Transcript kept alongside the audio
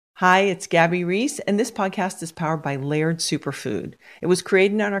Hi, it's Gabby Reese, and this podcast is powered by Laird Superfood. It was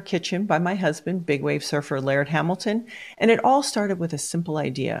created in our kitchen by my husband, big wave surfer Laird Hamilton, and it all started with a simple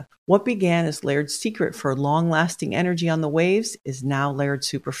idea. What began as Laird's secret for long-lasting energy on the waves is now Laird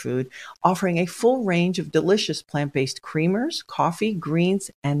Superfood, offering a full range of delicious plant-based creamers, coffee,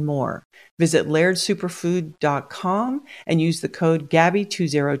 greens, and more. Visit lairdsuperfood.com and use the code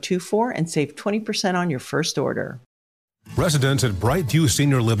GABBY2024 and save 20% on your first order. Residents at Brightview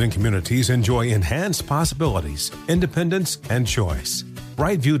Senior Living Communities enjoy enhanced possibilities, independence, and choice.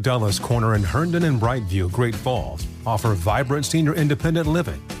 Brightview Dulles Corner in Herndon and Brightview, Great Falls, offer vibrant senior independent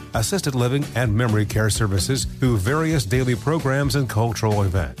living, assisted living, and memory care services through various daily programs and cultural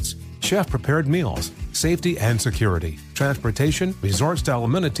events. Chef-prepared meals, safety and security, transportation, resort-style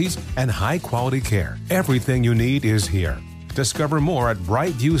amenities, and high-quality care. Everything you need is here. Discover more at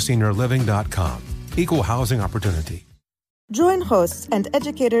brightviewseniorliving.com. Equal housing opportunity. Join hosts and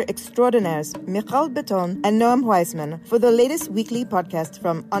educator extraordinaires Michal Beton and Noam Weissman for the latest weekly podcast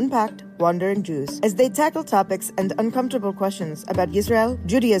from Unpacked Wandering Jews as they tackle topics and uncomfortable questions about Israel,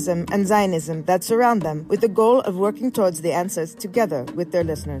 Judaism, and Zionism that surround them with the goal of working towards the answers together with their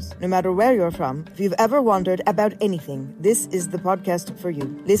listeners. No matter where you're from, if you've ever wondered about anything, this is the podcast for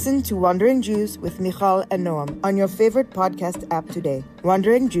you. Listen to Wandering Jews with Michal and Noam on your favorite podcast app today.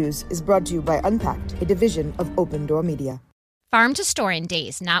 Wandering Jews is brought to you by Unpacked, a division of Open Door Media. Farm to store in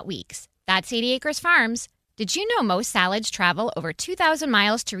days, not weeks. That's 80 Acres Farms. Did you know most salads travel over 2,000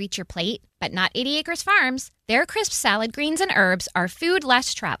 miles to reach your plate? But not 80 Acres Farms. Their crisp salad greens and herbs are food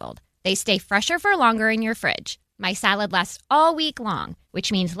less traveled. They stay fresher for longer in your fridge. My salad lasts all week long,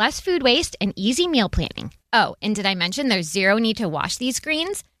 which means less food waste and easy meal planning. Oh, and did I mention there's zero need to wash these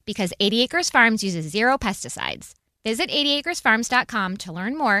greens? Because 80 Acres Farms uses zero pesticides. Visit 80acresfarms.com to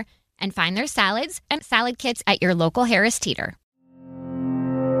learn more and find their salads and salad kits at your local Harris Teeter.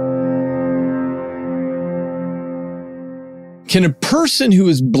 Can a person who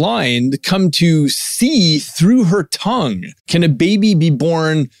is blind come to see through her tongue? Can a baby be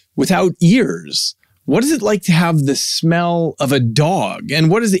born without ears? What is it like to have the smell of a dog? And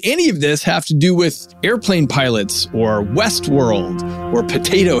what does any of this have to do with airplane pilots or Westworld or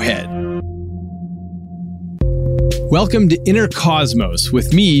Potato Head? Welcome to Inner Cosmos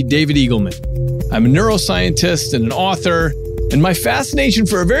with me, David Eagleman. I'm a neuroscientist and an author, and my fascination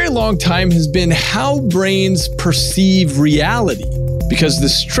for a very long time has been how brains perceive reality. Because the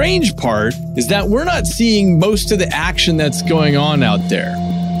strange part is that we're not seeing most of the action that's going on out there.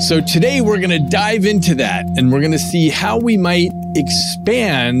 So today we're going to dive into that, and we're going to see how we might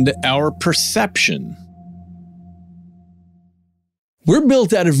expand our perception. We're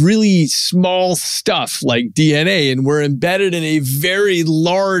built out of really small stuff like DNA, and we're embedded in a very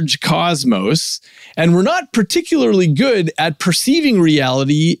large cosmos, and we're not particularly good at perceiving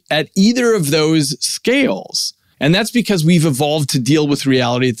reality at either of those scales. And that's because we've evolved to deal with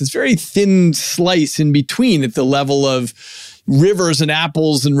reality at this very thin slice in between at the level of rivers and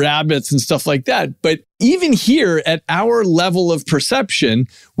apples and rabbits and stuff like that. But even here at our level of perception,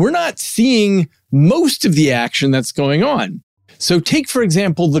 we're not seeing most of the action that's going on. So take, for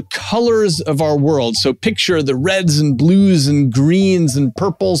example, the colors of our world. So picture the reds and blues and greens and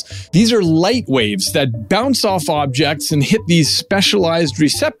purples. These are light waves that bounce off objects and hit these specialized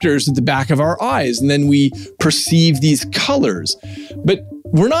receptors at the back of our eyes. And then we perceive these colors. But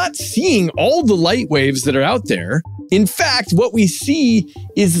we're not seeing all the light waves that are out there. In fact, what we see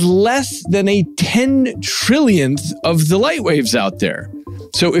is less than a 10 trillionth of the light waves out there.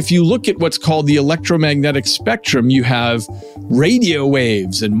 So if you look at what's called the electromagnetic spectrum, you have radio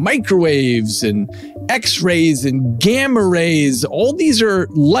waves and microwaves and X-rays and gamma rays. All these are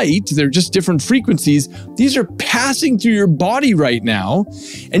light. They're just different frequencies. These are passing through your body right now,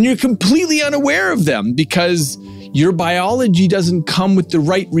 and you're completely unaware of them because your biology doesn't come with the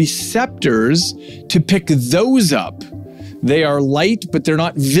right receptors to pick those up. They are light, but they're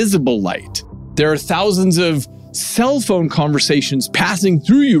not visible light. There are thousands of cell phone conversations passing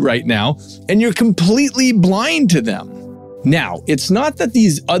through you right now, and you're completely blind to them. Now, it's not that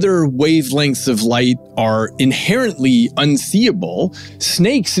these other wavelengths of light are inherently unseeable.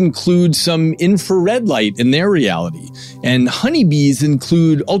 Snakes include some infrared light in their reality, and honeybees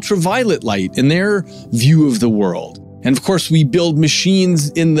include ultraviolet light in their view of the world. And of course, we build machines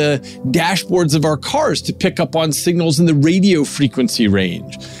in the dashboards of our cars to pick up on signals in the radio frequency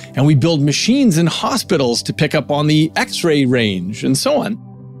range. And we build machines in hospitals to pick up on the X-ray range and so on.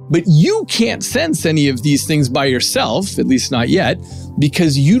 But you can't sense any of these things by yourself, at least not yet,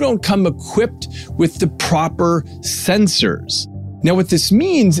 because you don't come equipped with the proper sensors. Now, what this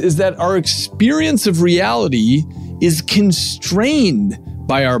means is that our experience of reality is constrained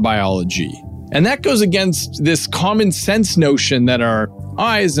by our biology. And that goes against this common sense notion that our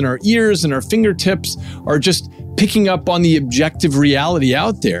eyes and our ears and our fingertips are just picking up on the objective reality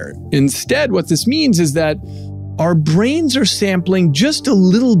out there. Instead, what this means is that our brains are sampling just a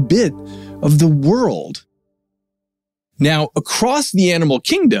little bit of the world. Now, across the animal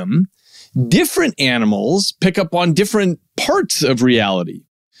kingdom, different animals pick up on different parts of reality.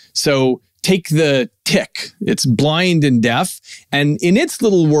 So take the tick. It's blind and deaf. And in its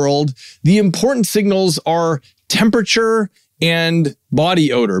little world, the important signals are temperature and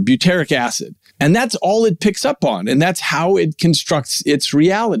body odor, butyric acid. And that's all it picks up on. And that's how it constructs its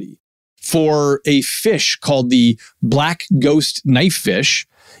reality. For a fish called the black ghost knifefish,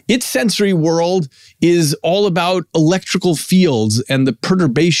 its sensory world is all about electrical fields and the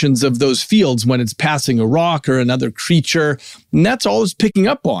perturbations of those fields when it's passing a rock or another creature. And that's all it's picking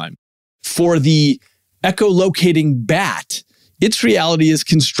up on. For the echolocating bat, its reality is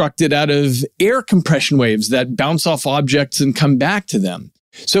constructed out of air compression waves that bounce off objects and come back to them.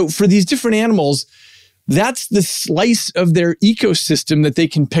 So for these different animals, that's the slice of their ecosystem that they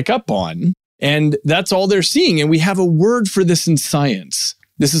can pick up on. And that's all they're seeing. And we have a word for this in science.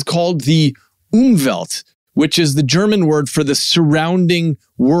 This is called the Umwelt, which is the German word for the surrounding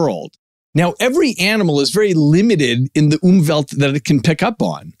world. Now, every animal is very limited in the Umwelt that it can pick up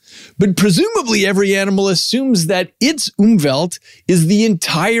on. But presumably every animal assumes that its Umwelt is the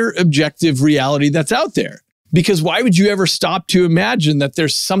entire objective reality that's out there. Because why would you ever stop to imagine that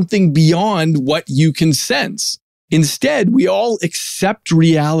there's something beyond what you can sense? Instead, we all accept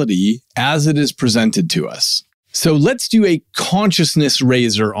reality as it is presented to us. So let's do a consciousness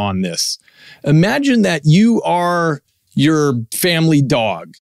raiser on this. Imagine that you are your family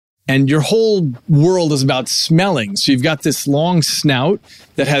dog and your whole world is about smelling. So you've got this long snout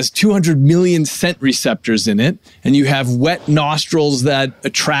that has 200 million scent receptors in it, and you have wet nostrils that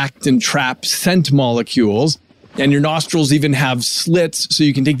attract and trap scent molecules. And your nostrils even have slits so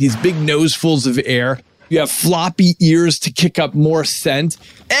you can take these big nosefuls of air. You have floppy ears to kick up more scent.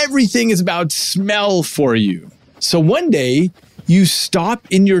 Everything is about smell for you. So one day, you stop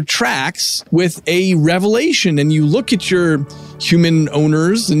in your tracks with a revelation and you look at your human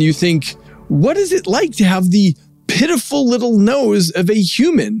owners and you think, what is it like to have the pitiful little nose of a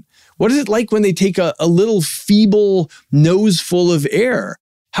human? What is it like when they take a little feeble nose full of air?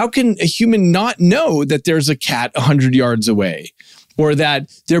 How can a human not know that there's a cat 100 yards away or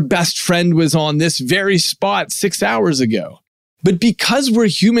that their best friend was on this very spot 6 hours ago? But because we're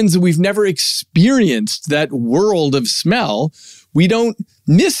humans and we've never experienced that world of smell, we don't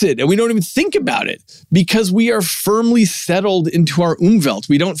miss it and we don't even think about it because we are firmly settled into our Umwelt.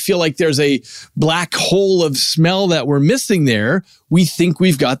 We don't feel like there's a black hole of smell that we're missing there. We think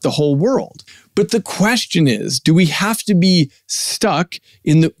we've got the whole world. But the question is, do we have to be stuck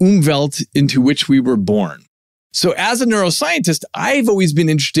in the Umwelt into which we were born? So as a neuroscientist, I've always been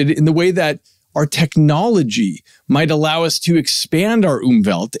interested in the way that our technology might allow us to expand our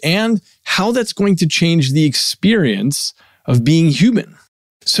Umwelt and how that's going to change the experience of being human.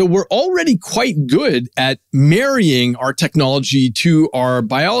 So we're already quite good at marrying our technology to our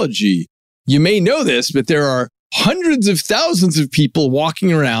biology. You may know this, but there are hundreds of thousands of people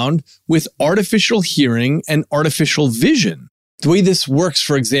walking around with artificial hearing and artificial vision. The way this works,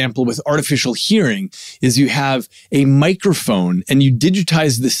 for example, with artificial hearing is you have a microphone and you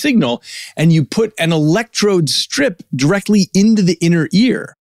digitize the signal and you put an electrode strip directly into the inner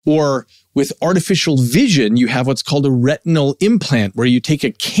ear. Or with artificial vision, you have what's called a retinal implant where you take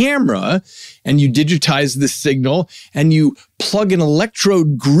a camera and you digitize the signal and you plug an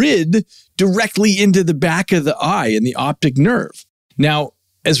electrode grid directly into the back of the eye and the optic nerve. Now,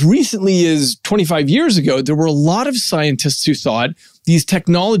 as recently as 25 years ago, there were a lot of scientists who thought these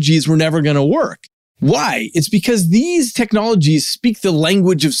technologies were never going to work. Why? It's because these technologies speak the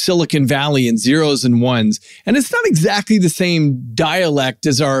language of Silicon Valley in zeros and ones, and it's not exactly the same dialect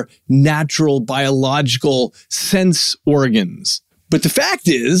as our natural biological sense organs. But the fact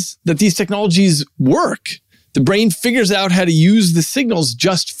is that these technologies work. The brain figures out how to use the signals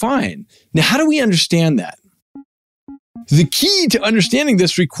just fine. Now, how do we understand that? The key to understanding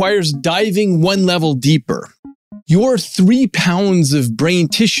this requires diving one level deeper. Your 3 pounds of brain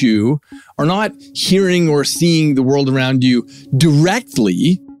tissue are not hearing or seeing the world around you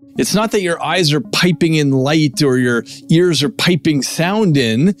directly. It's not that your eyes are piping in light or your ears are piping sound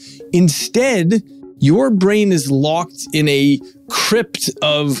in. Instead, your brain is locked in a crypt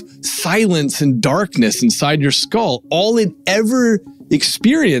of silence and darkness inside your skull. All it ever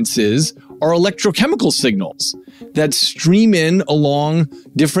experiences are electrochemical signals that stream in along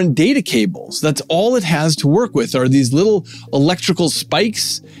different data cables. That's all it has to work with, are these little electrical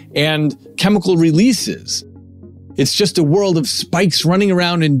spikes and chemical releases. It's just a world of spikes running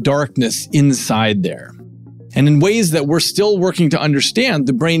around in darkness inside there. And in ways that we're still working to understand,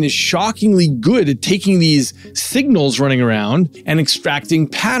 the brain is shockingly good at taking these signals running around and extracting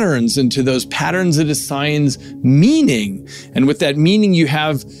patterns. Into those patterns, it assigns meaning. And with that meaning, you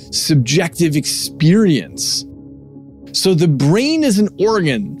have subjective experience. So the brain is an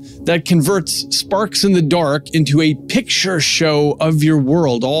organ that converts sparks in the dark into a picture show of your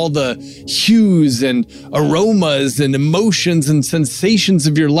world. All the hues and aromas and emotions and sensations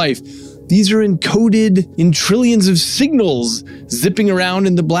of your life. These are encoded in trillions of signals zipping around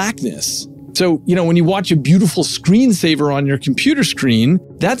in the blackness. So, when you watch a beautiful screensaver on your computer screen,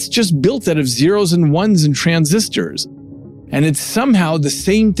 that's just built out of zeros and ones and transistors. And it's somehow the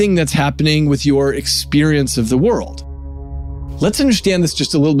same thing that's happening with your experience of the world. Let's understand this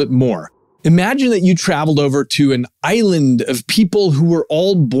just a little bit more. Imagine that you traveled over to an island of people who were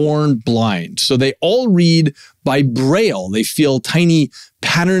all born blind. So they all read by braille. They feel tiny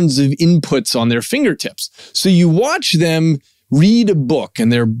patterns of inputs on their fingertips. So you watch them read a book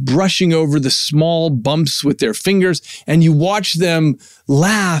and they're brushing over the small bumps with their fingers, and you watch them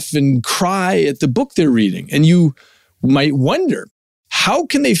laugh and cry at the book they're reading. And you might wonder, how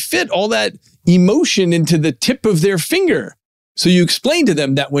can they fit all that emotion into the tip of their finger? So you explain to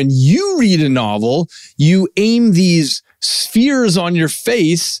them that when you read a novel, you aim these spheres on your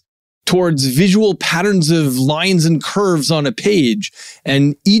face towards visual patterns of lines and curves on a page.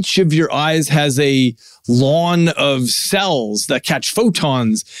 And each of your eyes has a lawn of cells that catch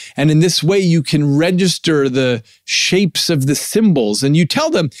photons. And in this way, you can register the shapes of the symbols. And you tell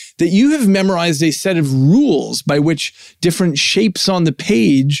them that you have memorized a set of rules by which different shapes on the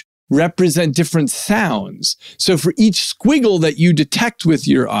page represent different sounds. So for each squiggle that you detect with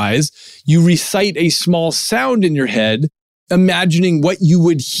your eyes, you recite a small sound in your head, imagining what you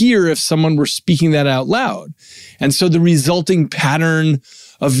would hear if someone were speaking that out loud. And so the resulting pattern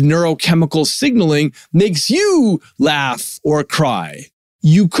of neurochemical signaling makes you laugh or cry.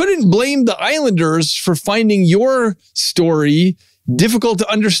 You couldn't blame the islanders for finding your story difficult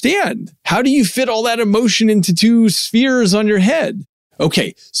to understand. How do you fit all that emotion into two spheres on your head?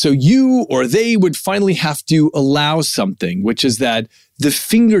 Okay, so you or they would finally have to allow something, which is that the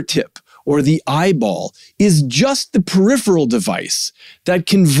fingertip or the eyeball is just the peripheral device that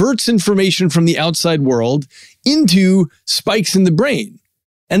converts information from the outside world into spikes in the brain.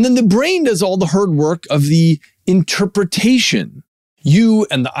 And then the brain does all the hard work of the interpretation. You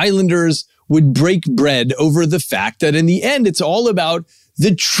and the islanders would break bread over the fact that in the end, it's all about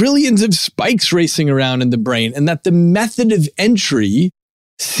the trillions of spikes racing around in the brain, and that the method of entry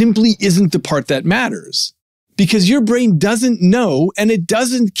simply isn't the part that matters. Because your brain doesn't know and it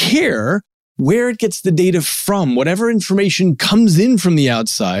doesn't care where it gets the data from. Whatever information comes in from the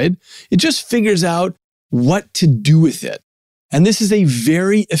outside, it just figures out what to do with it. And this is a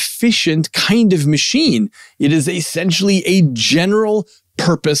very efficient kind of machine. It is essentially a general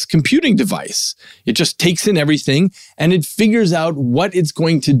purpose computing device. It just takes in everything and it figures out what it's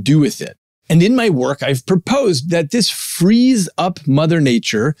going to do with it. And in my work, I've proposed that this frees up Mother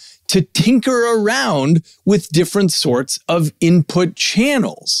Nature to tinker around with different sorts of input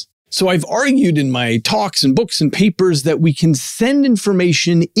channels. So I've argued in my talks and books and papers that we can send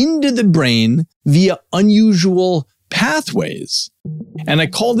information into the brain via unusual pathways. And I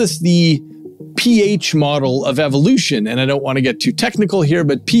call this the pH model of evolution. And I don't want to get too technical here,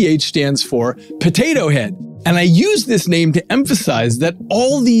 but pH stands for potato head. And I use this name to emphasize that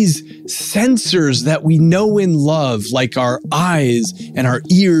all these sensors that we know and love, like our eyes and our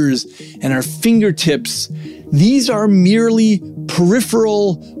ears and our fingertips, these are merely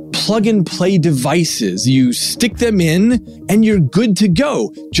peripheral plug-and-play devices. You stick them in and you're good to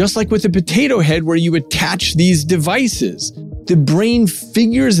go, just like with a potato head where you attach these devices. The brain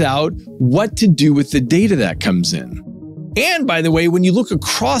figures out what to do with the data that comes in. And by the way, when you look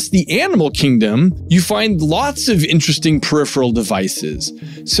across the animal kingdom, you find lots of interesting peripheral devices.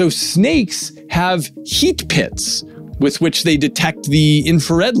 So snakes have heat pits with which they detect the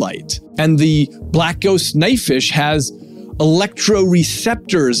infrared light. And the black ghost knifefish has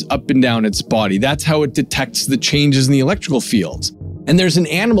electroreceptors up and down its body. That's how it detects the changes in the electrical fields. And there's an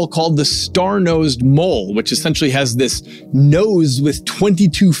animal called the star-nosed mole, which essentially has this nose with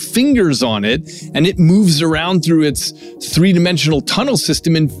 22 fingers on it, and it moves around through its three-dimensional tunnel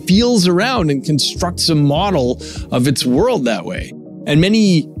system and feels around and constructs a model of its world that way. And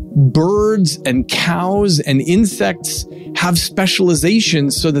many birds and cows and insects have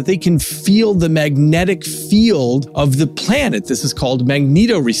specializations so that they can feel the magnetic field of the planet. This is called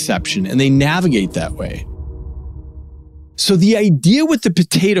magnetoreception, and they navigate that way. So the idea with the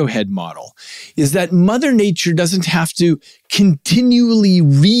potato head model is that Mother Nature doesn't have to continually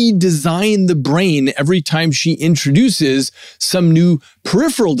redesign the brain every time she introduces some new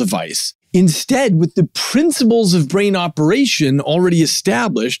peripheral device. Instead, with the principles of brain operation already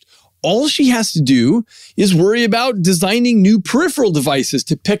established, all she has to do is worry about designing new peripheral devices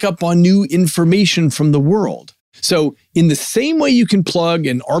to pick up on new information from the world. So in the same way you can plug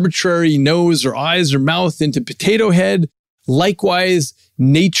an arbitrary nose or eyes or mouth into potato head, likewise,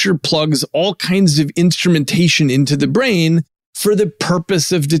 nature plugs all kinds of instrumentation into the brain for the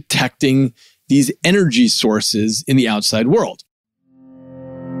purpose of detecting these energy sources in the outside world.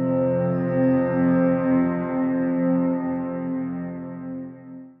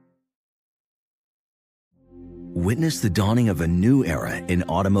 Witness the dawning of a new era in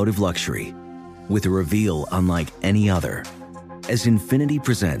automotive luxury with a reveal unlike any other as Infiniti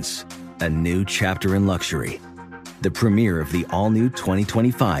presents a new chapter in luxury, the premiere of the all-new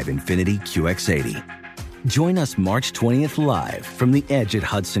 2025 Infiniti QX80. Join us March 20th live from the Edge at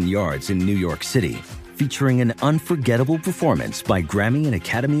Hudson Yards in New York City, featuring an unforgettable performance by Grammy and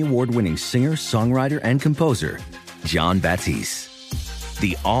Academy Award-winning singer, songwriter, and composer, Jon Batiste.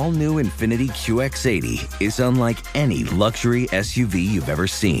 The all-new Infiniti QX80 is unlike any luxury SUV you've ever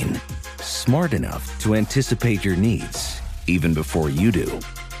seen. Smart enough to anticipate your needs, even before you do.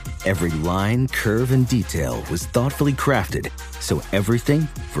 Every line, curve, and detail was thoughtfully crafted, so everything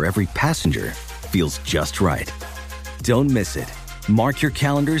for every passenger feels just right. Don't miss it. Mark your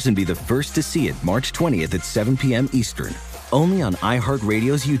calendars and be the first to see it March 20th at 7 p.m. Eastern, only on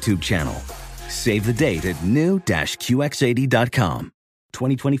iHeartRadio's YouTube channel. Save the date at new-QX80.com.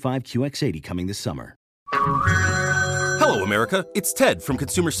 2025 QX80 coming this summer. Hello, America. It's Ted from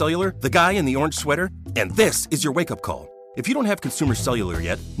Consumer Cellular, the guy in the orange sweater, and this is your wake-up call. If you don't have Consumer Cellular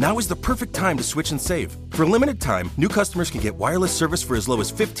yet, now is the perfect time to switch and save. For a limited time, new customers can get wireless service for as low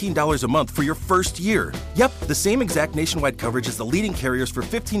as $15 a month for your first year. Yep, the same exact nationwide coverage as the leading carriers for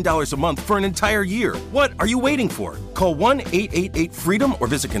 $15 a month for an entire year. What are you waiting for? Call 1-888-FREEDOM or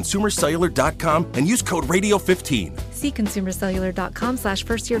visit consumercellular.com and use code RADIO15. See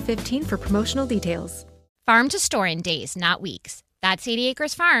consumercellular.com/firstyear15 for promotional details. Farm to store in days, not weeks. That's 80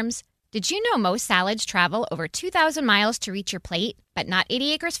 Acres Farms. Did you know most salads travel over 2,000 miles to reach your plate? But not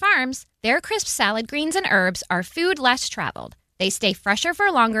 80 Acres Farms. Their crisp salad greens and herbs are food less traveled. They stay fresher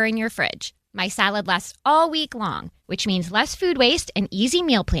for longer in your fridge. My salad lasts all week long, which means less food waste and easy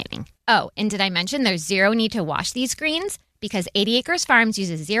meal planning. Oh, and did I mention there's zero need to wash these greens? Because 80 Acres Farms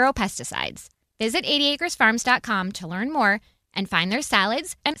uses zero pesticides. Visit 80acresfarms.com to learn more and find their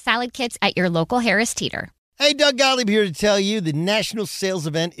salads and salad kits at your local Harris Teeter. Hey, Doug Gottlieb here to tell you the national sales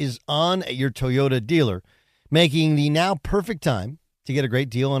event is on at your Toyota dealer, making the now perfect time to get a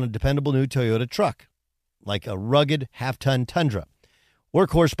great deal on a dependable new Toyota truck, like a rugged half-ton Tundra.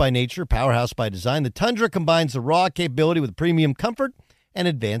 Workhorse by nature, powerhouse by design, the Tundra combines the raw capability with premium comfort and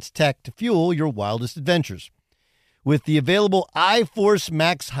advanced tech to fuel your wildest adventures. With the available iForce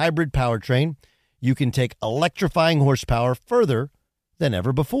Max hybrid powertrain, you can take electrifying horsepower further than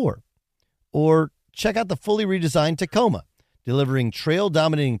ever before. Or check out the fully redesigned Tacoma. Delivering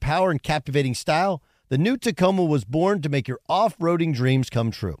trail-dominating power and captivating style, the new Tacoma was born to make your off-roading dreams come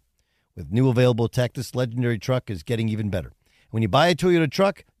true. With new available tech, this legendary truck is getting even better. When you buy a Toyota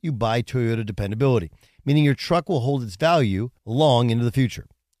truck, you buy Toyota dependability, meaning your truck will hold its value long into the future.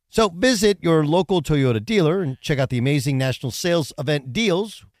 So visit your local Toyota dealer and check out the amazing national sales event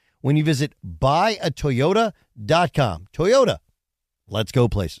deals when you visit buyatoyota.com. Toyota, let's go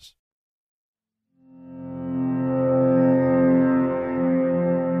places.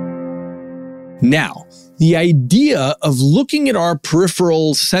 Now, the idea of looking at our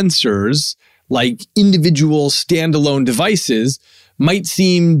peripheral sensors like individual standalone devices might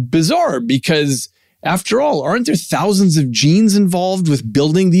seem bizarre because, after all, aren't there thousands of genes involved with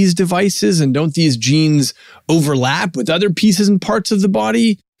building these devices? And don't these genes overlap with other pieces and parts of the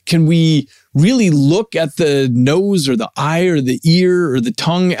body? Can we really look at the nose or the eye or the ear or the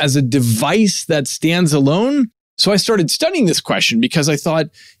tongue as a device that stands alone? So I started studying this question because I thought,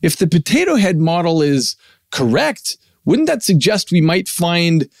 if the potato head model is correct, wouldn't that suggest we might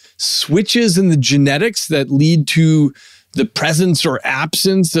find switches in the genetics that lead to the presence or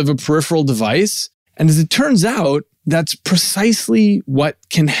absence of a peripheral device? And as it turns out, that's precisely what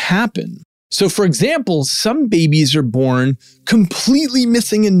can happen. So for example, some babies are born completely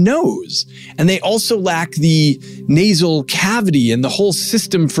missing a nose, and they also lack the nasal cavity and the whole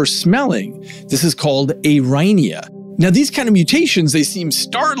system for smelling. This is called arrhynia. Now, these kind of mutations, they seem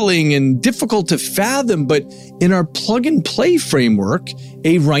startling and difficult to fathom, but in our plug-and-play framework,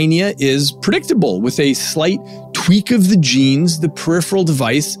 arrhynia is predictable. With a slight tweak of the genes, the peripheral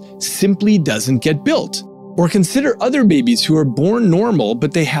device simply doesn't get built. Or consider other babies who are born normal,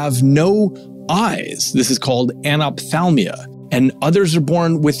 but they have no eyes. This is called anophthalmia. And others are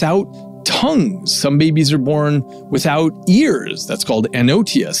born without tongues. Some babies are born without ears. That's called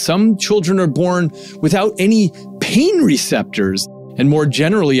anotia. Some children are born without any pain receptors. And more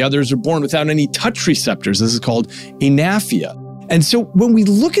generally, others are born without any touch receptors. This is called anaphia. And so when we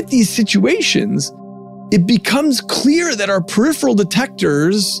look at these situations, it becomes clear that our peripheral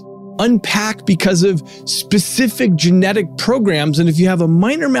detectors unpack because of specific genetic programs. And if you have a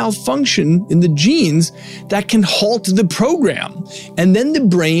minor malfunction in the genes, that can halt the program. And then the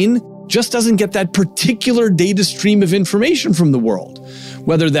brain just doesn't get that particular data stream of information from the world,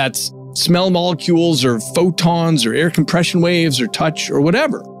 whether that's smell molecules or photons or air compression waves or touch or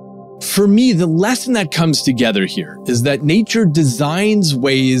whatever. For me, the lesson that comes together here is that nature designs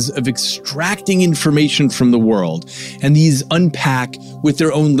ways of extracting information from the world, and these unpack with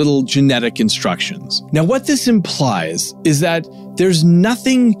their own little genetic instructions. Now, what this implies is that there's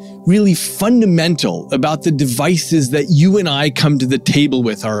nothing really fundamental about the devices that you and I come to the table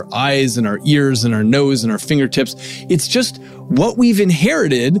with, our eyes and our ears and our nose and our fingertips. It's just what we've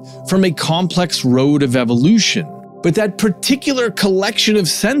inherited from a complex road of evolution. But that particular collection of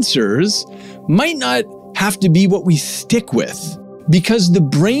sensors might not have to be what we stick with, because the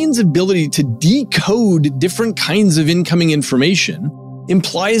brain's ability to decode different kinds of incoming information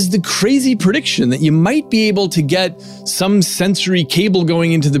implies the crazy prediction that you might be able to get some sensory cable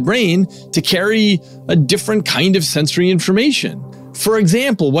going into the brain to carry a different kind of sensory information. For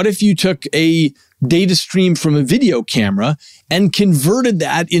example, what if you took a data stream from a video camera and converted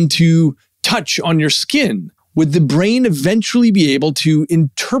that into touch on your skin? Would the brain eventually be able to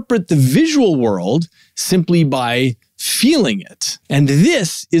interpret the visual world simply by feeling it? And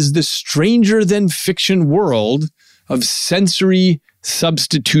this is the stranger than fiction world of sensory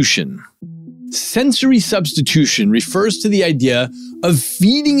substitution. Sensory substitution refers to the idea of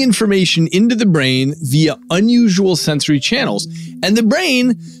feeding information into the brain via unusual sensory channels, and the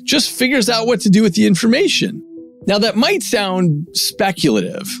brain just figures out what to do with the information. Now, that might sound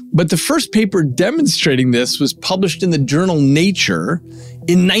speculative, but the first paper demonstrating this was published in the journal Nature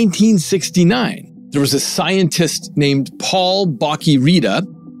in 1969. There was a scientist named Paul Bocchi-Rita,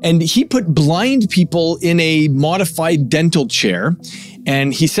 and he put blind people in a modified dental chair,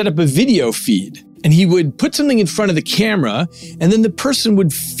 and he set up a video feed. And he would put something in front of the camera, and then the person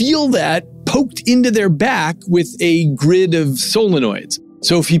would feel that poked into their back with a grid of solenoids.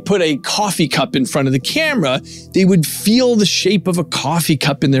 So if he put a coffee cup in front of the camera, they would feel the shape of a coffee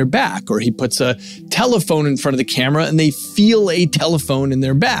cup in their back. Or he puts a telephone in front of the camera and they feel a telephone in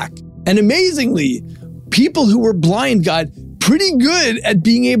their back. And amazingly, people who were blind got pretty good at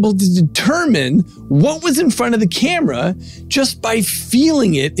being able to determine what was in front of the camera just by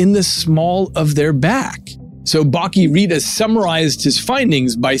feeling it in the small of their back. So Bocchi-Rita summarized his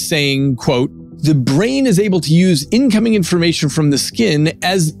findings by saying, quote, "The brain is able to use incoming information from the skin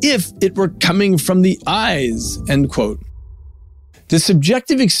as if it were coming from the eyes," end quote. The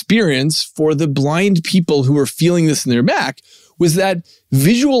subjective experience for the blind people who were feeling this in their back was that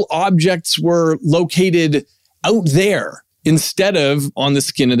visual objects were located out there instead of on the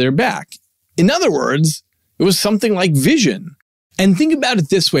skin of their back. In other words, it was something like vision. And think about it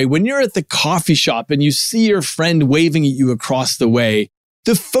this way. When you're at the coffee shop and you see your friend waving at you across the way,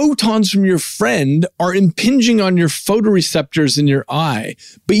 the photons from your friend are impinging on your photoreceptors in your eye,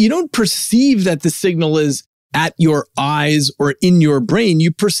 but you don't perceive that the signal is at your eyes or in your brain.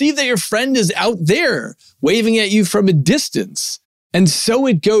 You perceive that your friend is out there waving at you from a distance. And so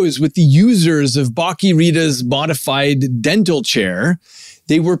it goes with the users of Bocchi-Rita's modified dental chair.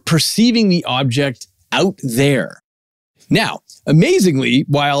 They were perceiving the object out there. Now, amazingly,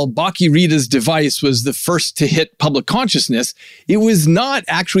 while Bocchi-Rita's device was the first to hit public consciousness, it was not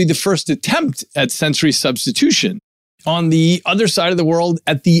actually the first attempt at sensory substitution. On the other side of the world,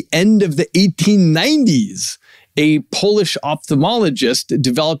 at the end of the 1890s, a Polish ophthalmologist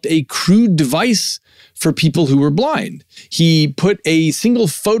developed a crude device for people who were blind. He put a single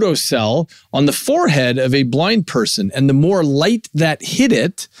photocell on the forehead of a blind person, and the more light that hit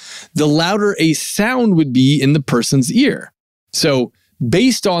it, the louder a sound would be in the person's ear. So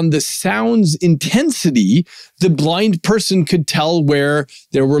based on the sound's intensity, the blind person could tell where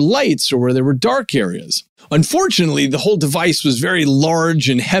there were lights or where there were dark areas. Unfortunately, the whole device was very large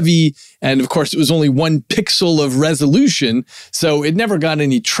and heavy, and of course, it was only 1 pixel of resolution, so it never got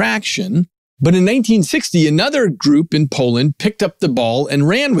any traction. But in 1960, another group in Poland picked up the ball and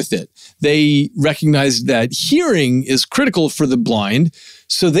ran with it. They recognized that hearing is critical for the blind,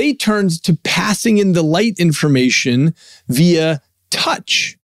 so they turned to passing in the light information via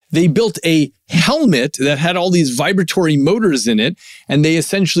touch. They built a helmet that had all these vibratory motors in it, and they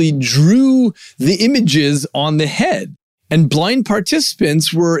essentially drew the images on the head. And blind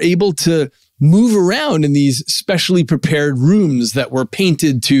participants were able to move around in these specially prepared rooms that were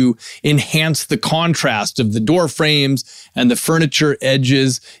painted to enhance the contrast of the door frames and the furniture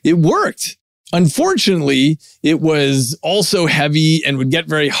edges. It worked. Unfortunately, it was also heavy and would get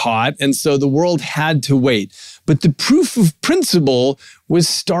very hot, and so the world had to wait. But the proof of principle was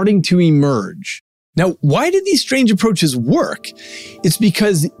starting to emerge. Now, why did these strange approaches work? It's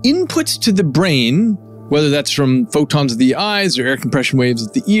because inputs to the brain, whether that's from photons of the eyes or air compression waves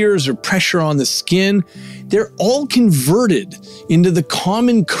at the ears or pressure on the skin, they're all converted into the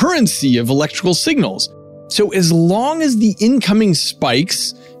common currency of electrical signals. So as long as the incoming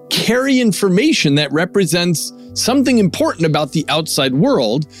spikes carry information that represents something important about the outside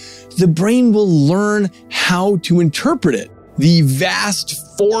world, the brain will learn how to interpret it. The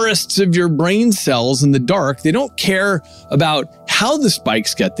vast forests of your brain cells in the dark, they don't care about how the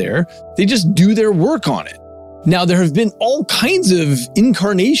spikes get there. They just do their work on it. Now, there have been all kinds of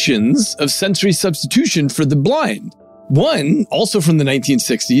incarnations of sensory substitution for the blind. One, also from the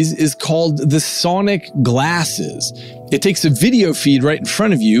 1960s, is called the sonic glasses. It takes a video feed right in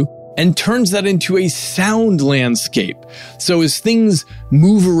front of you and turns that into a sound landscape. So as things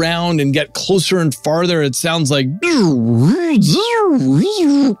move around and get closer and farther, it sounds like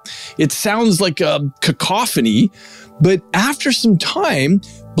a cacophony. But after some time,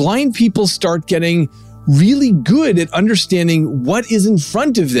 blind people start getting really good at understanding what is in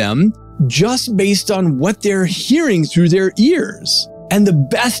front of them just based on what they're hearing through their ears. And the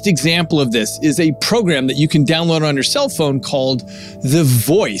best example of this is a program that you can download on your cell phone called The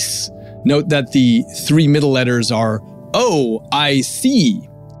Voice. Note that the 3 middle letters are OIC.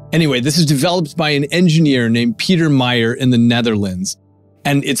 Anyway, this is developed by an engineer named Peter Meyer in the Netherlands.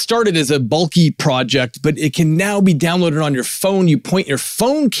 And it started as a bulky project, but it can now be downloaded on your phone. You point your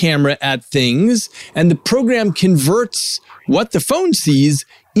phone camera at things, and the program converts what the phone sees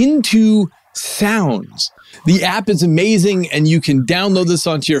into sounds. The app is amazing, and you can download this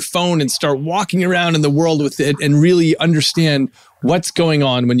onto your phone and start walking around in the world with it and really understand what's going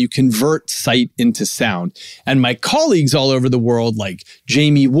on when you convert sight into sound. And my colleagues all over the world, like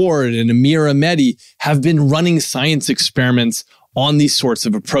Jamie Ward and Amir Ahmedi, have been running science experiments on these sorts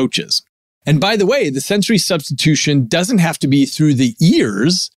of approaches. And by the way, the sensory substitution doesn't have to be through the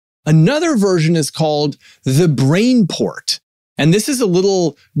ears. Another version is called the brain port. And this is a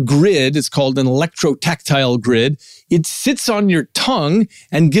little grid. It's called an electrotactile grid. It sits on your tongue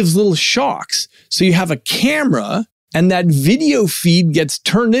and gives little shocks. So you have a camera, and that video feed gets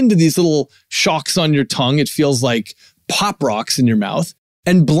turned into these little shocks on your tongue. It feels like pop rocks in your mouth.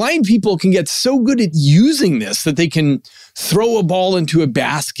 And blind people can get so good at using this that they can throw a ball into a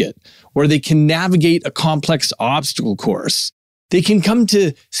basket, or they can navigate a complex obstacle course. They can come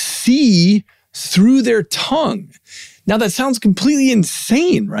to see through their tongue. Now, that sounds completely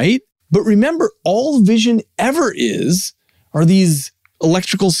insane, right? But remember, all vision ever are these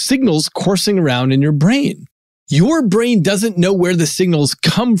electrical signals coursing around in your brain. Your brain doesn't know where the signals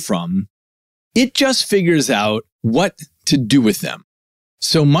come from. It just figures out what to do with them.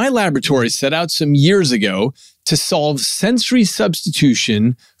 So my laboratory set out some years ago to solve sensory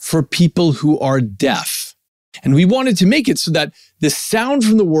substitution for people who are deaf. And we wanted to make it so that the sound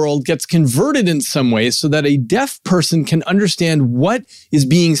from the world gets converted in some way so that a deaf person can understand what is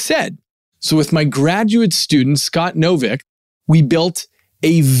being said. So with my graduate student, Scott Novick, we built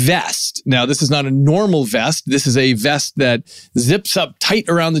a vest. Now, this is not a normal vest. This is a vest that zips up tight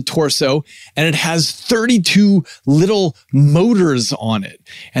around the torso, and it has 32 little motors on it.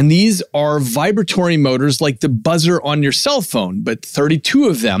 And these are vibratory motors like the buzzer on your cell phone, but 32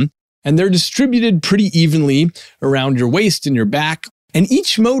 of them. And they're distributed pretty evenly around your waist and your back. And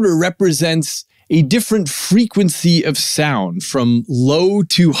each motor represents a different frequency of sound from low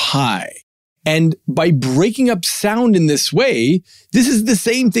to high. And by breaking up sound in this way, this is the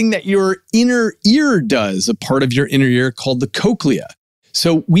same thing that your inner ear does, a part of your inner ear called the cochlea.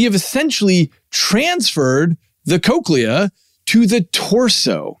 So we have essentially transferred the cochlea to the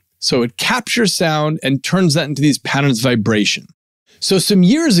torso. So it captures sound and turns that into these patterns of vibration. So some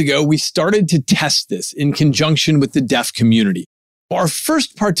years ago, we started to test this in conjunction with the deaf community. Our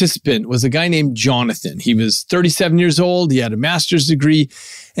first participant was a guy named Jonathan. He was 37 years old. He had a master's degree,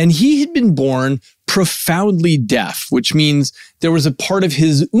 and he had been born profoundly deaf, which means there was a part of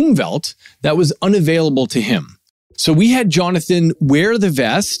his umvelt that was unavailable to him. So we had Jonathan wear the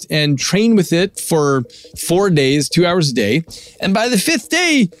vest and train with it for 4 days, 2 hours a day. And by the 5th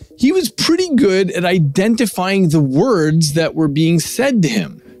day, he was pretty good at identifying the words that were being said to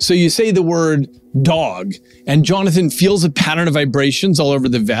him. So you say the word dog, and Jonathan feels a pattern of vibrations all over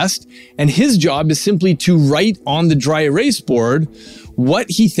the vest. And his job is simply to write on the dry erase board what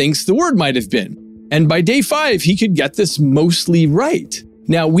he thinks the word might have been. And by day 5, he could get this mostly right.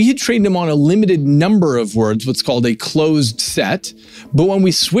 Now, we had trained him on a limited number of words, what's called a closed set. But when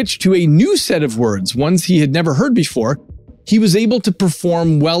we switched to a new set of words, ones he had never heard before, he was able to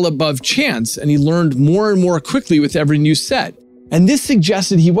perform well above chance, and he learned more and more quickly with every new set. And this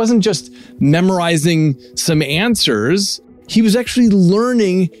suggested he wasn't just memorizing some answers. He was actually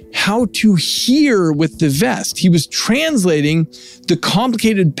learning how to hear with the vest. He was translating the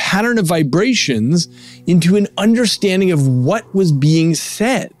complicated pattern of vibrations into an understanding of what was being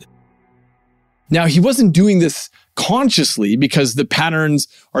said. Now, he wasn't doing this consciously because the patterns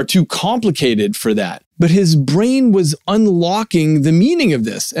are too complicated for that, but his brain was unlocking the meaning of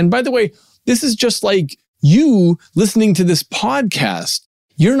this. And by the way, this is just like you listening to this podcast.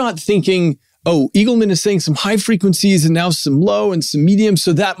 You're not thinking, oh, Eagleman is saying some high frequencies and now some low and some medium,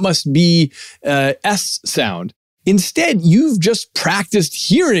 so that must be S sound. Instead, you've just practiced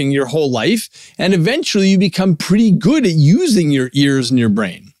hearing your whole life, and eventually you become pretty good at using your ears and your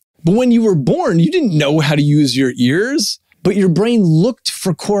brain. But when you were born, you didn't know how to use your ears, but your brain looked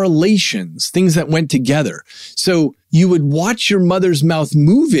for correlations, things that went together. So you would watch your mother's mouth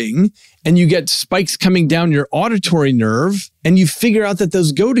moving, and you get spikes coming down your auditory nerve, and you figure out that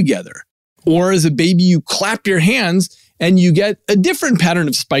those go together. Or as a baby, you clap your hands and you get a different pattern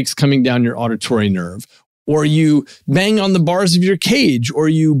of spikes coming down your auditory nerve. Or you bang on the bars of your cage, or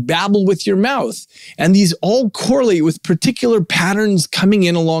you babble with your mouth. And these all correlate with particular patterns coming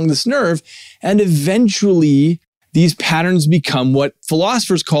in along this nerve. And eventually, these patterns become what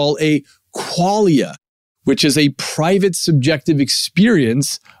philosophers call a qualia, which is a private subjective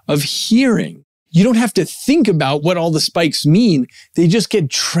experience of hearing. You don't have to think about what all the spikes mean. They just get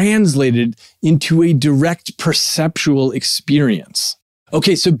translated into a direct perceptual experience.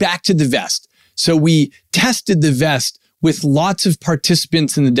 Okay, so back to the vest. So we tested the vest with lots of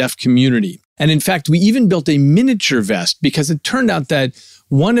participants in the deaf community. And in fact, we even built a miniature vest because it turned out that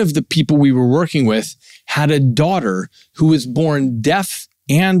one of the people we were working with had a daughter who was born deaf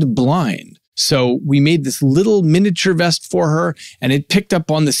and blind. So we made this little miniature vest for her, and it picked up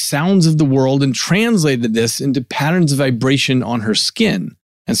on the sounds of the world and translated this into patterns of vibration on her skin.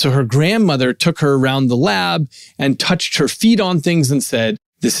 And so her grandmother took her around the lab and touched her feet on things and said,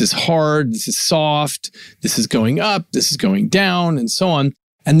 this is hard, this is soft, this is going up, this is going down, and so on.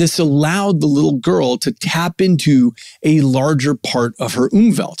 And this allowed the little girl to tap into a larger part of her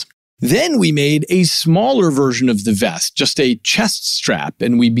umvelt. Then we made a smaller version of the vest, just a chest strap,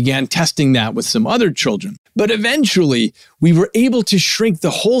 and we began testing that with some other children. But eventually, we were able to shrink the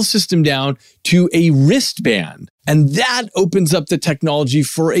whole system down to a wristband. And that opens up the technology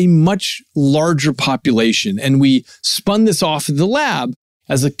for a much larger population. And we spun this off of the lab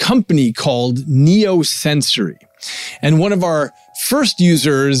as a company called Neosensory. And one of our first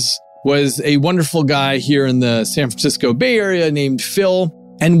users was a wonderful guy here in the San Francisco Bay Area named Phil.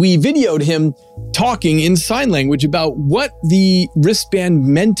 And we videoed him talking in sign language about what the wristband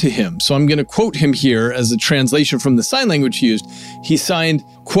meant to him. So I'm going to quote him here as a translation from the sign language he used. He signed,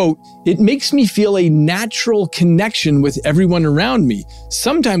 quote, "It makes me feel a natural connection with everyone around me.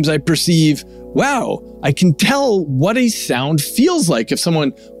 Sometimes I perceive, wow, I can tell what a sound feels like if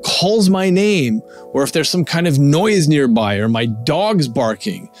someone calls my name, or if there's some kind of noise nearby, or my dog's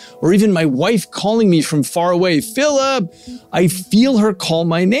barking, or even my wife calling me from far away, Philip, I feel her call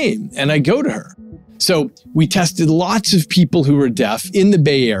my name and I go to her." So we tested lots of people who were deaf in the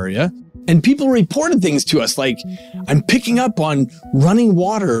Bay Area, and people reported things to us like, I'm picking up on running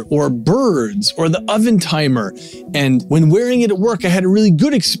water or birds or the oven timer. And when wearing it at work, I had a really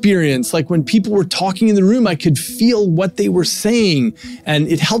good experience. Like when people were talking in the room, I could feel what they were saying, and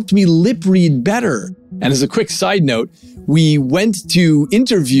it helped me lip read better. And as a quick side note, we went to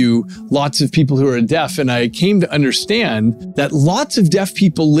interview lots of people who are deaf, and I came to understand that lots of deaf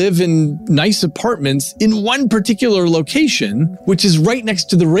people live in nice apartments in one particular location, which is right next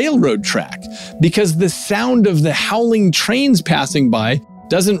to the railroad track, because the sound of the howling trains passing by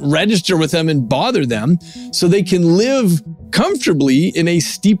doesn't register with them and bother them, so they can live comfortably in a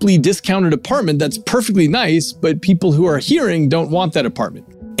steeply discounted apartment that's perfectly nice, but people who are hearing don't want that apartment.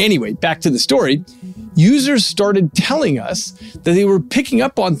 Anyway, back to the story. Users started telling us that they were picking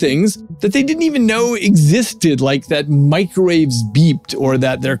up on things that they didn't even know existed, like that microwaves beeped, or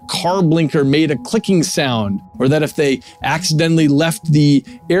that their car blinker made a clicking sound, or that if they accidentally left the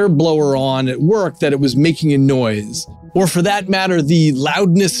air blower on at work, that it was making a noise. Or for that matter, the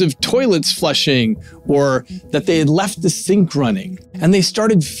loudness of toilets flushing, or that they had left the sink running. And they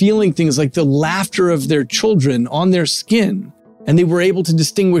started feeling things like the laughter of their children on their skin. And they were able to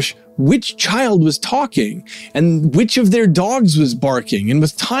distinguish which child was talking and which of their dogs was barking. And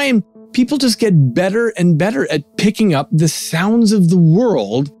with time, people just get better and better at picking up the sounds of the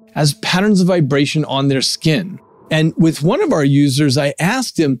world as patterns of vibration on their skin. And with one of our users, I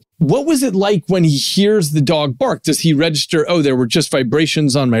asked him, what was it like when he hears the dog bark? Does he register, oh, there were just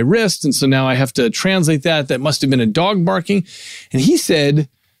vibrations on my wrist, and so now I have to translate that? That must have been a dog barking. And he said,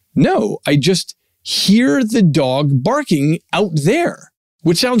 no, I just hear the dog barking out there,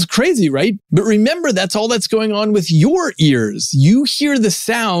 which sounds crazy, right? But remember, that's all that's going on with your ears. You hear the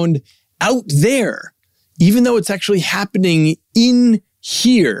sound out there, even though it's actually happening in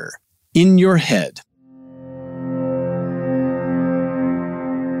here, in your head.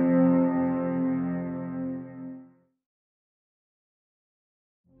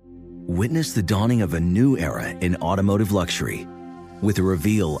 Witness the dawning of a new era in automotive luxury with a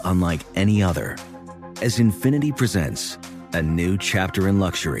reveal unlike any other as Infiniti presents a new chapter in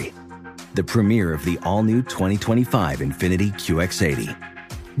luxury, the premiere of the all-new 2025 Infiniti QX80.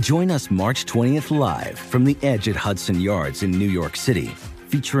 Join us March 20th live from the Edge at Hudson Yards in New York City,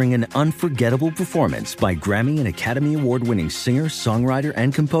 featuring an unforgettable performance by Grammy and Academy Award-winning singer, songwriter,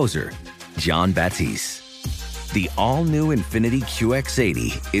 and composer, Jon Batiste. The all-new Infiniti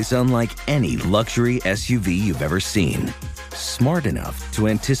QX80 is unlike any luxury SUV you've ever seen. Smart enough to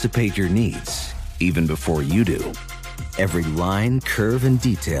anticipate your needs, even before you do. Every line, curve, and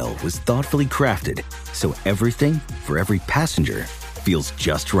detail was thoughtfully crafted, so everything for every passenger feels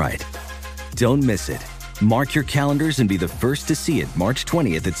just right. Don't miss it. Mark your calendars and be the first to see it March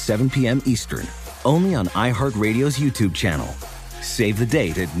 20th at 7 p.m. Eastern, only on iHeartRadio's YouTube channel. Save the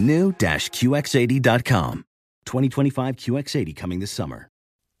date at new-QX80.com. 2025 QX80 coming this summer.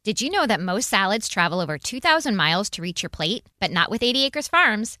 Did you know that most salads travel over 2,000 miles to reach your plate? But not with 80 Acres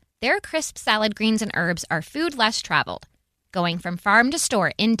Farms. Their crisp salad greens and herbs are food less traveled, going from farm to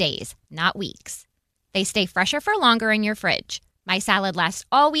store in days, not weeks. They stay fresher for longer in your fridge. My salad lasts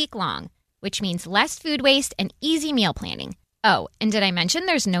all week long, which means less food waste and easy meal planning. Oh, and did I mention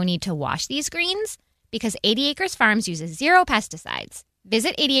there's no need to wash these greens? Because 80 Acres Farms uses 0 pesticides.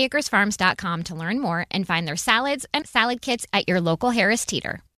 Visit 80acresfarms.com to learn more and find their salads and salad kits at your local Harris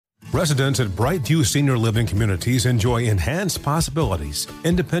Teeter. Residents at Brightview Senior Living Communities enjoy enhanced possibilities,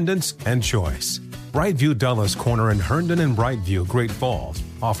 independence, and choice. Brightview Dulles Corner in Herndon and Brightview, Great Falls,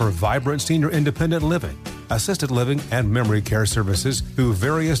 offer vibrant senior independent living, assisted living, and memory care services through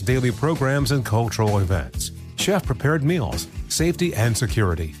various daily programs and cultural events. Chef-prepared meals, safety and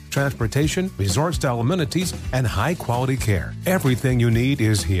security, transportation, resort-style amenities, and high-quality care. Everything you need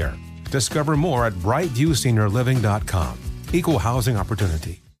is here. Discover more at brightviewseniorliving.com. Equal housing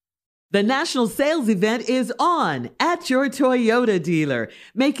opportunity. The national sales event is on at your Toyota dealer,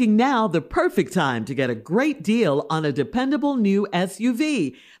 making now the perfect time to get a great deal on a dependable new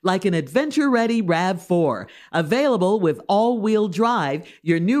SUV, like an adventure-ready RAV4. Available with all-wheel drive,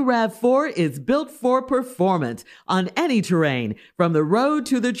 your new RAV4 is built for performance on any terrain, from the road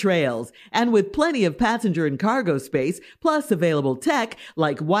to the trails, and with plenty of passenger and cargo space, plus available tech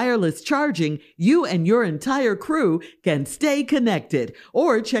like wireless charging, you and your entire crew can stay connected.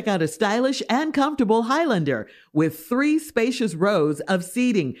 Or check out a stylish and comfortable Highlander with 3 spacious rows of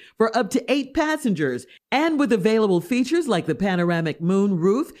seating for up to 8 passengers. And with available features like the panoramic moon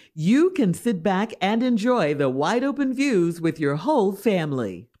roof, you can sit back and enjoy the wide open views with your whole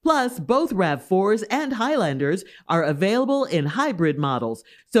family. Plus, both RAV4s and Highlanders are available in hybrid models,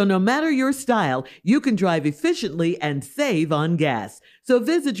 so no matter your style, you can drive efficiently and save on gas. So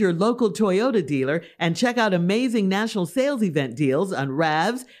visit your local Toyota dealer and check out amazing national sales event deals on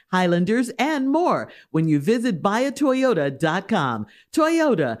RAVs, Highlanders, and more when you visit buyatoyota.com.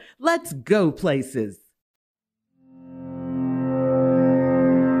 Toyota, let's go places.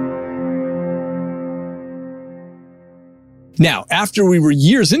 Now, after we were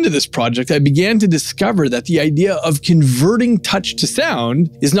years into this project, I began to discover that the idea of converting touch to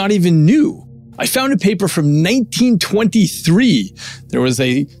sound is not even new. I found a paper from 1923. There was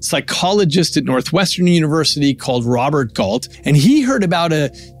a psychologist at Northwestern University called Robert Galt, and he heard about a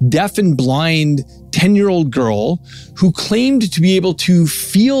deaf and blind 10-year-old girl who claimed to be able to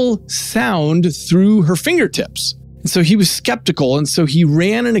feel sound through her fingertips. And so he was skeptical, and so he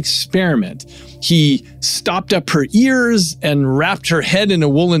ran an experiment. He stopped up her ears and wrapped her head in a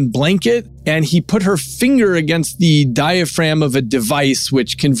woolen blanket, and he put her finger against the diaphragm of a device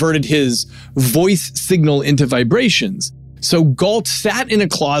which converted his voice signal into vibrations. So Galt sat in a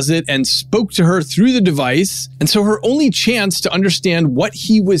closet and spoke to her through the device, and so her only chance to understand what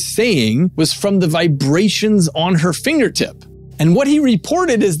he was saying was from the vibrations on her fingertip. And what he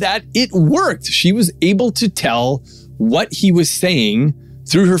reported is that it worked. She was able to tell what he was saying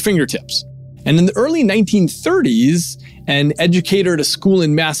through her fingertips. And in the early 1930s, an educator at a school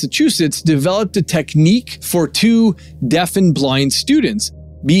in Massachusetts developed a technique for two deaf and blind students.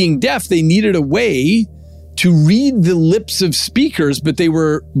 Being deaf, they needed a way to read the lips of speakers, but they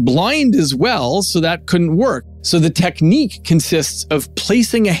were blind as well, so that couldn't work. So the technique consists of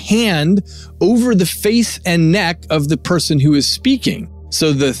placing a hand over the face and neck of the person who is speaking.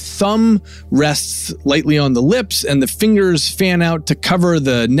 So the thumb rests lightly on the lips and the fingers fan out to cover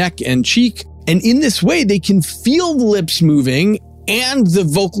the neck and cheek. And in this way, they can feel the lips moving and the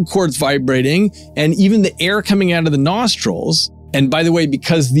vocal cords vibrating and even the air coming out of the nostrils. And by the way,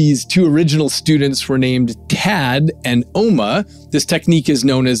 because these two original students were named Tad and Oma, this technique is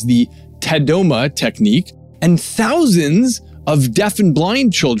known as the Tadoma technique. And thousands of deaf and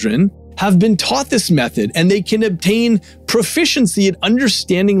blind children have been taught this method, and they can obtain proficiency at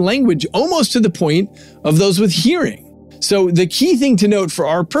understanding language almost to the point of those with hearing. So the key thing to note for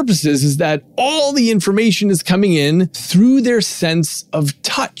our purposes is that all the information is coming in through their sense of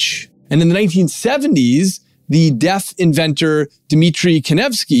touch. And in the 1970s, the deaf inventor Dmitry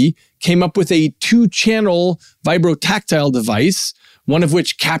Kanevsky came up with a 2-channel vibrotactile device, one of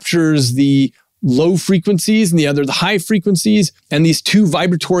which captures the low frequencies and the other the high frequencies, and these two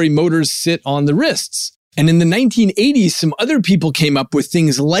vibratory motors sit on the wrists. And in the 1980s, some other people came up with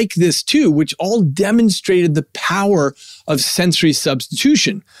things like this too, which all demonstrated the power of sensory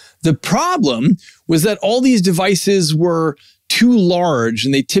substitution. The problem was that all these devices were too large,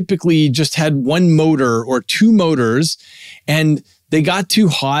 and they typically just had one motor or two motors, and they got too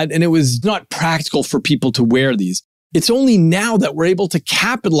hot, and it was not practical for people to wear these. It's only now that we're able to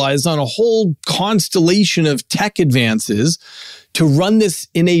capitalize on a whole constellation of tech advances to run this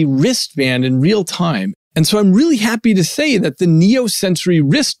in a wristband in real time. And so I'm really happy to say that the Neosensory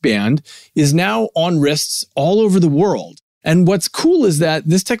wristband is now on wrists all over the world. And what's cool is that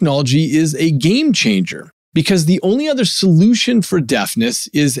this technology is a game changer, because the only other solution for deafness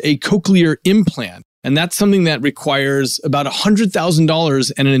is a cochlear implant. And that's something that requires about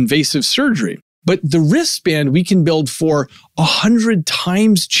 $100,000 and an invasive surgery. But the wristband we can build for 100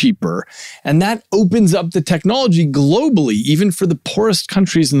 times cheaper. And that opens up the technology globally, even for the poorest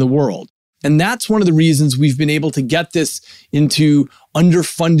countries in the world. And that's one of the reasons we've been able to get this into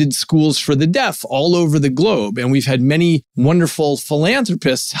underfunded schools for the deaf all over the globe. And we've had many wonderful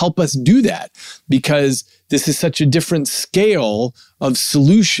philanthropists help us do that, because this is such a different scale of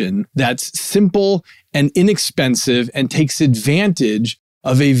solution that's simple and inexpensive and takes advantage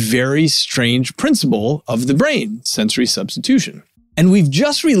of a very strange principle of the brain, sensory substitution. And we've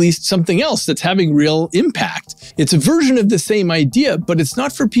just released something else that's having real impact. It's a version of the same idea, but it's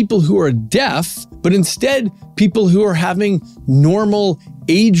not for people who are deaf, but instead people who are having normal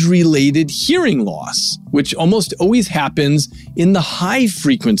age-related hearing loss, which almost always happens in the high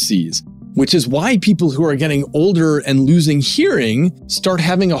frequencies, which is why people who are getting older and losing hearing start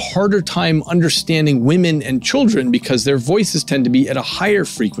having a harder time understanding women and children, because their voices tend to be at a higher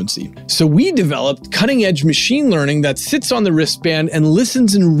frequency. So we developed cutting-edge machine learning that sits on the wristband and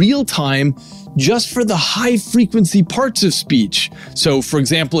listens in real time just for the high frequency parts of speech. So for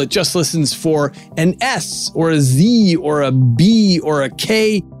example, it just listens for an S or a Z or a B or a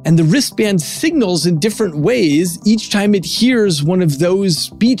K, and the wristband signals in different ways each time it hears one of those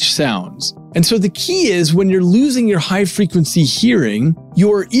speech sounds. And so the key is, when you're losing your high frequency hearing,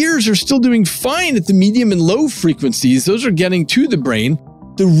 your ears are still doing fine at the medium and low frequencies. Those are getting to the brain.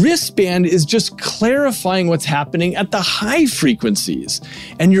 The wristband is just clarifying what's happening at the high frequencies.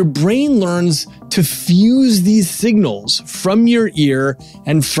 And your brain learns to fuse these signals from your ear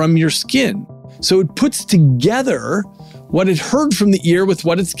and from your skin. So it puts together what it heard from the ear with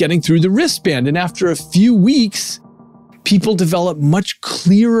what it's getting through the wristband. And after a few weeks, people develop much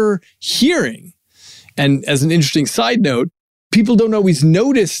clearer hearing. And as an interesting side note, people don't always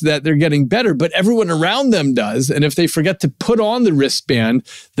notice that they're getting better, but everyone around them does. And if they forget to put on the wristband,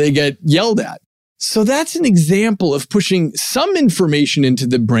 they get yelled at. So that's an example of pushing some information into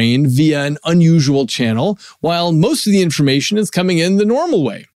the brain via an unusual channel, while most of the information is coming in the normal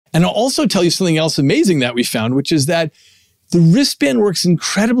way. And I'll also tell you something else amazing that we found, which is that the wristband works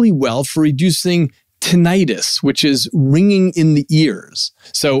incredibly well for reducing tinnitus, which is ringing in the ears.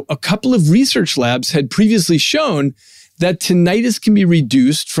 So a couple of research labs had previously shown that tinnitus can be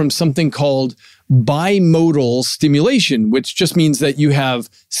reduced from something called bimodal stimulation, which just means that you have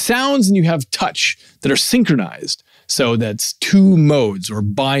sounds and you have touch that are synchronized. So that's two modes, or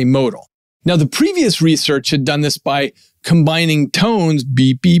bimodal. Now, the previous research had done this by combining tones,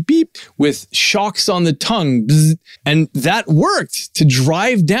 beep, beep, beep, with shocks on the tongue, bzz, and that worked to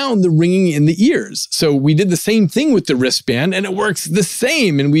drive down the ringing in the ears. So we did the same thing with the wristband, and it works the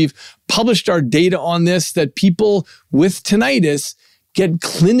same. And we've published our data on this, that people with tinnitus get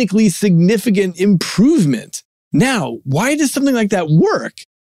clinically significant improvement. Now, why does something like that work?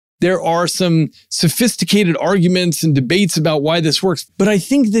 There are some sophisticated arguments and debates about why this works, but I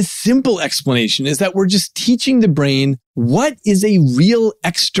think the simple explanation is that we're just teaching the brain what is a real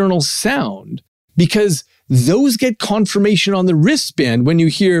external sound, because those get confirmation on the wristband. When you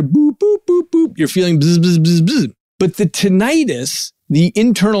hear boop, boop, boop, boop, you're feeling bzz, bzz, bzz, bzz. But the tinnitus, the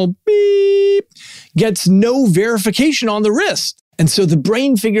internal beep, gets no verification on the wrist. And so the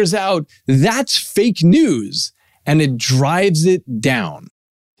brain figures out that's fake news, and it drives it down.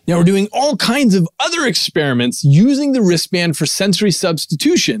 Now, we're doing all kinds of other experiments using the wristband for sensory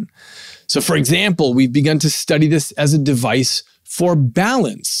substitution. So, for example, we've begun to study this as a device for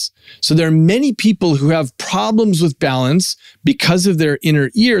balance. So there are many people who have problems with balance because of their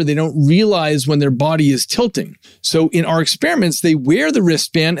inner ear. They don't realize when their body is tilting. So in our experiments, they wear the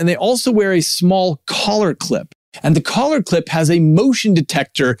wristband and they also wear a small collar clip. And the collar clip has a motion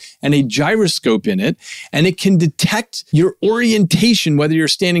detector and a gyroscope in it, and it can detect your orientation, whether you're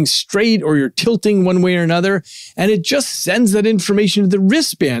standing straight or you're tilting one way or another, and it just sends that information to the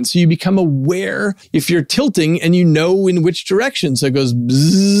wristband. So you become aware if you're tilting and you know in which direction. So it goes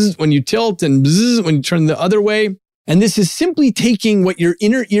bzzz when you tilt and bzzz when you turn the other way. And this is simply taking what your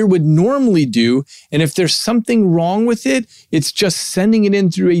inner ear would normally do, and if there's something wrong with it, it's just sending it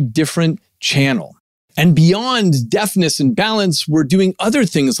in through a different channel. And beyond deafness and balance, we're doing other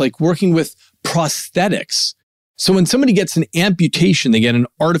things like working with prosthetics. So when somebody gets an amputation, they get an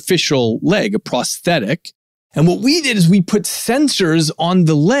artificial leg, a prosthetic. And what we did is we put sensors on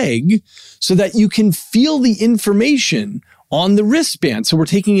the leg so that you can feel the information on the wristband. So we're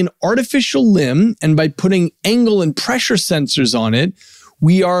taking an artificial limb, and by putting angle and pressure sensors on it,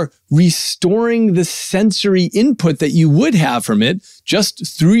 we are restoring the sensory input that you would have from it just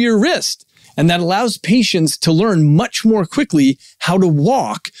through your wrist. And that allows patients to learn much more quickly how to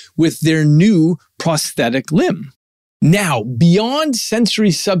walk with their new prosthetic limb. Now, beyond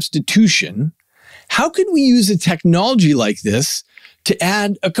sensory substitution, how could we use a technology like this to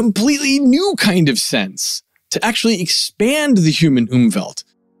add a completely new kind of sense, to actually expand the human Umwelt?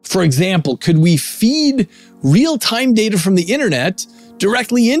 For example, could we feed real-time data from the internet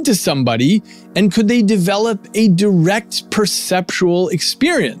directly into somebody, and could they develop a direct perceptual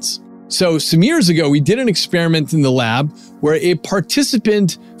experience? So some years ago, we did an experiment in the lab where a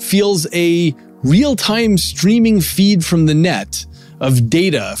participant feels a real-time streaming feed from the net of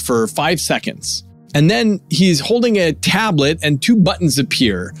data for 5 seconds. And then he's holding a tablet and 2 buttons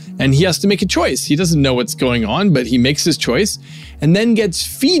appear, and he has to make a choice. He doesn't know what's going on, but he makes his choice and then gets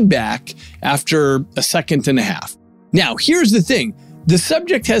feedback after 1.5 seconds. Now, here's the thing. The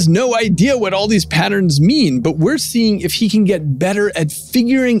subject has no idea what all these patterns mean, but we're seeing if he can get better at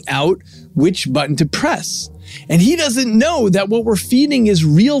figuring out which button to press. And he doesn't know that what we're feeding is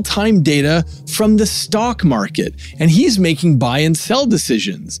real-time data from the stock market, and he's making buy and sell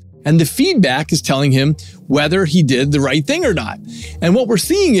decisions. And the feedback is telling him whether he did the right thing or not. And what we're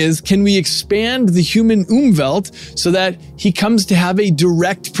seeing is, can we expand the human Umwelt so that he comes to have a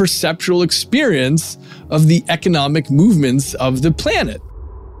direct perceptual experience of the economic movements of the planet?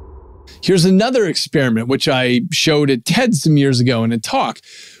 Here's another experiment, which I showed at TED some years ago in a talk.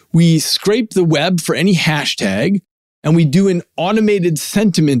 We scrape the web for any hashtag, and we do an automated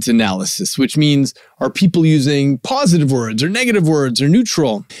sentiment analysis, which means, are people using positive words or negative words or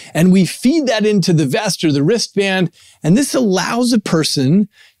neutral? And we feed that into the vest or the wristband, and this allows a person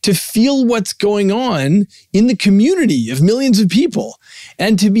to feel what's going on in the community of millions of people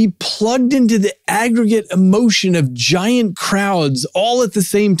and to be plugged into the aggregate emotion of giant crowds all at the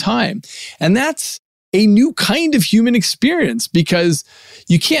same time. And that's a new kind of human experience, because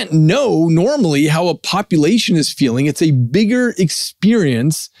you can't know normally how a population is feeling. It's a bigger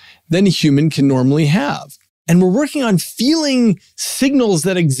experience than a human can normally have. And we're working on feeling signals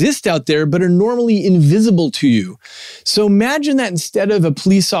that exist out there, but are normally invisible to you. So imagine that instead of a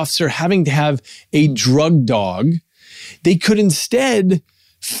police officer having to have a drug dog, they could instead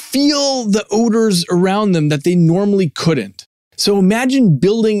feel the odors around them that they normally couldn't. So imagine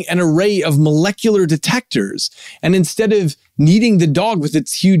building an array of molecular detectors, and instead of needing the dog with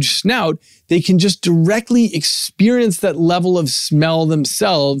its huge snout, they can just directly experience that level of smell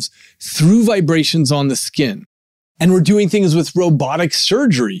themselves through vibrations on the skin. And we're doing things with robotic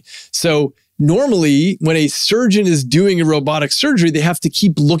surgery. So normally, when a surgeon is doing a robotic surgery, they have to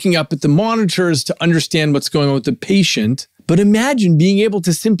keep looking up at the monitors to understand what's going on with the patient. But imagine being able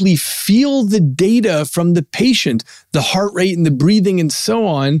to simply feel the data from the patient, the heart rate and the breathing and so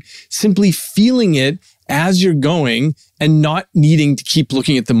on, simply feeling it as you're going and not needing to keep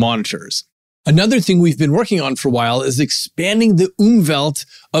looking at the monitors. Another thing we've been working on for a while is expanding the Umwelt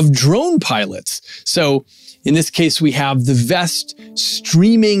of drone pilots. So in this case, we have the vest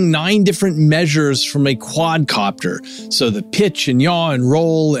streaming 9 different measures from a quadcopter. So the pitch and yaw and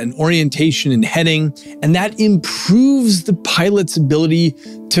roll and orientation and heading. And that improves the pilot's ability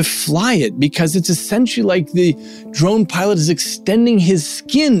to fly it because it's essentially like the drone pilot is extending his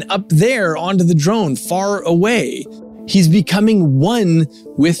skin up there onto the drone far away. He's becoming one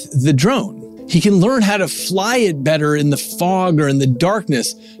with the drone. He can learn how to fly it better in the fog or in the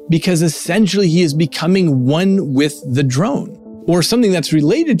darkness because essentially he is becoming one with the drone. Or something that's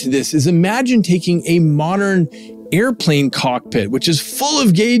related to this is imagine taking a modern airplane cockpit, which is full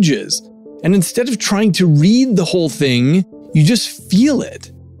of gauges, and instead of trying to read the whole thing, you just feel it.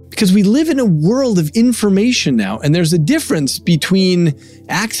 Because we live in a world of information now, and there's a difference between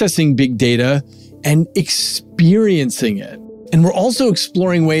accessing big data and experiencing it. And we're also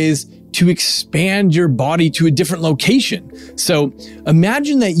exploring ways to expand your body to a different location. So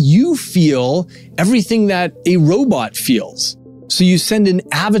imagine that you feel everything that a robot feels. So you send an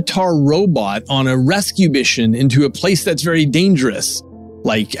avatar robot on a rescue mission into a place that's very dangerous,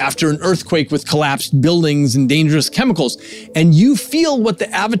 like after an earthquake with collapsed buildings and dangerous chemicals, and you feel what the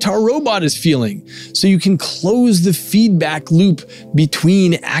avatar robot is feeling. So you can close the feedback loop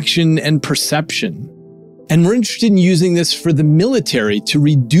between action and perception. And we're interested in using this for the military to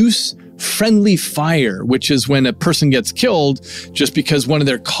reduce friendly fire, which is when a person gets killed just because one of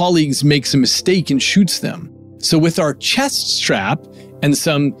their colleagues makes a mistake and shoots them. So with our chest strap and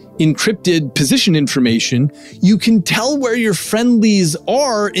some encrypted position information, you can tell where your friendlies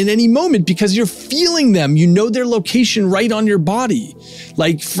are in any moment because you're feeling them. You know their location right on your body.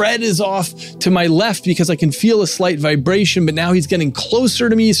 Like Fred is off to my left because I can feel a slight vibration, but now he's getting closer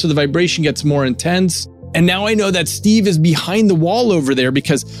to me, so the vibration gets more intense. And now I know that Steve is behind the wall over there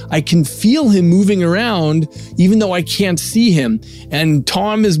because I can feel him moving around even though I can't see him. And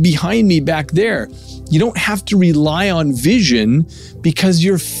Tom is behind me back there. You don't have to rely on vision because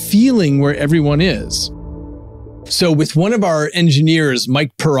you're feeling where everyone is. So with one of our engineers,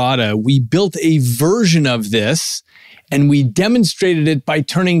 Mike Parada, we built a version of this and we demonstrated it by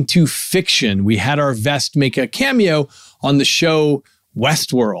turning to fiction. We had our vest make a cameo on the show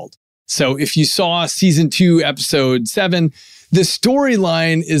Westworld. So if you saw season 2, episode 7, the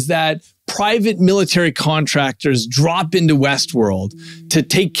storyline is that private military contractors drop into Westworld to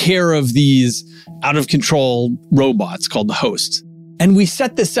take care of these out-of-control robots called the hosts. And we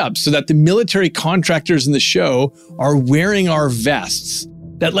set this up so that the military contractors in the show are wearing our vests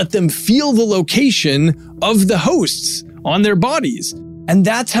that let them feel the location of the hosts on their bodies. And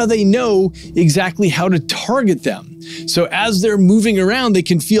that's how they know exactly how to target them. So as they're moving around, they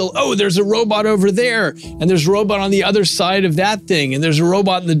can feel, oh, there's a robot over there, and there's a robot on the other side of that thing, and there's a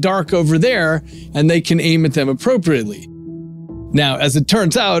robot in the dark over there, and they can aim at them appropriately. Now, as it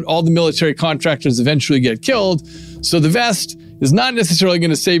turns out, all the military contractors eventually get killed, so the vest is not necessarily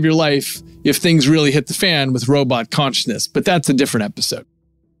going to save your life if things really hit the fan with robot consciousness, but that's a different episode.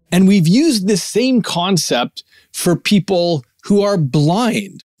 And we've used this same concept for people who are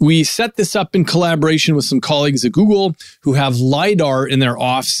blind. We set this up in collaboration with some colleagues at Google who have LiDAR in their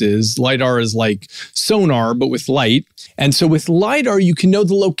offices. LiDAR is like sonar, but with light. And so with LiDAR, you can know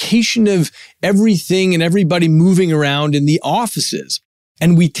the location of everything and everybody moving around in the offices.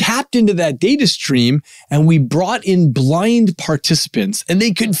 And we tapped into that data stream and we brought in blind participants and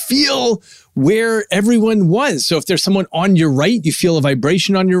they could feel where everyone was. So if there's someone on your right, you feel a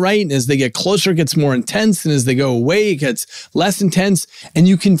vibration on your right. And as they get closer, it gets more intense. And as they go away, it gets less intense. And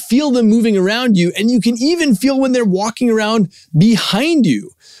you can feel them moving around you. And you can even feel when they're walking around behind you,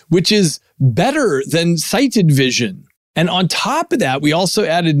 which is better than sighted vision. And on top of that, we also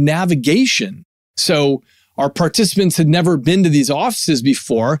added navigation. So our participants had never been to these offices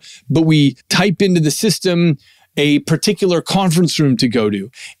before, but we type into the system a particular conference room to go to.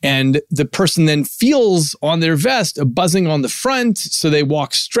 And the person then feels on their vest a buzzing on the front. So they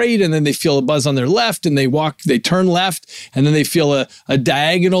walk straight, and then they feel a buzz on their left, and they turn left, and then they feel a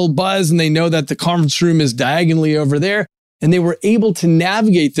diagonal buzz, and they know that the conference room is diagonally over there. And they were able to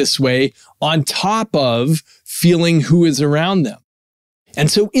navigate this way on top of feeling who is around them. And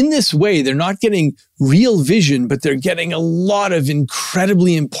so in this way, they're not getting real vision, but they're getting a lot of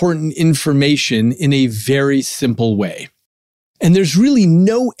incredibly important information in a very simple way. And there's really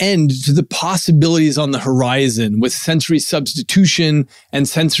no end to the possibilities on the horizon with sensory substitution and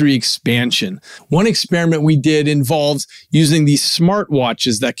sensory expansion. One experiment we did involves using these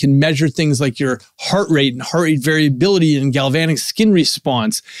smartwatches that can measure things like your heart rate and heart rate variability and galvanic skin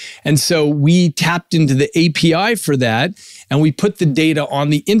response. And so we tapped into the API for that, and we put the data on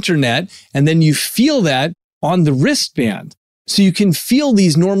the internet, and then you feel that on the wristband. So you can feel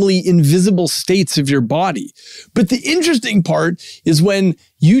these normally invisible states of your body. But the interesting part is when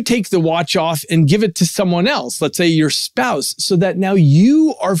you take the watch off and give it to someone else, let's say your spouse, so that now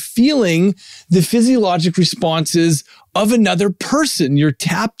you are feeling the physiologic responses of another person. You're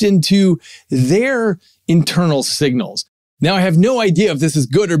tapped into their internal signals. Now, I have no idea if this is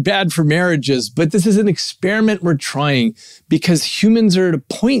good or bad for marriages, but this is an experiment we're trying because humans are at a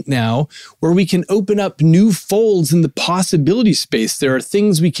point now where we can open up new folds in the possibility space. There are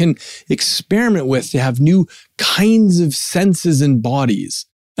things we can experiment with to have new kinds of senses and bodies.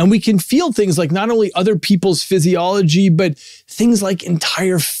 And we can feel things like not only other people's physiology, but things like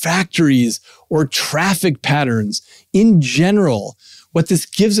entire factories or traffic patterns. In general, what this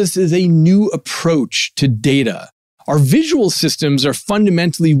gives us is a new approach to data. Our visual systems are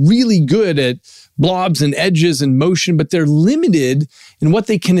fundamentally really good at blobs and edges and motion, but they're limited in what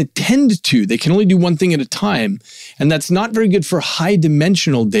they can attend to. They can only do one thing at a time, and that's not very good for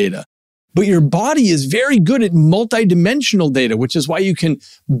high-dimensional data. But your body is very good at multidimensional data, which is why you can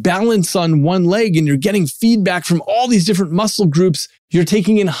balance on one leg and you're getting feedback from all these different muscle groups. You're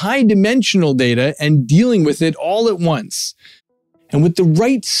taking in high-dimensional data and dealing with it all at once. And with the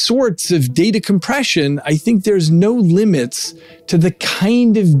right sorts of data compression, I think there's no limits to the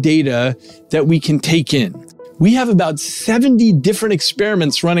kind of data that we can take in. We have about 70 different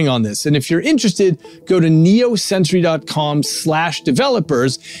experiments running on this. And if you're interested, go to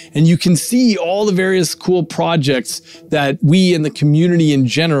neosensory.com/developers, and you can see all the various cool projects that we and the community in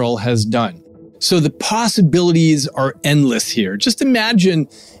general has done. So the possibilities are endless here. Just imagine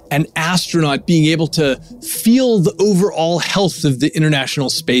an astronaut being able to feel the overall health of the International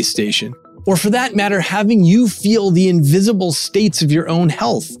Space Station. Or for that matter, having you feel the invisible states of your own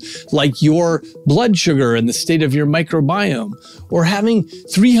health, like your blood sugar and the state of your microbiome, or having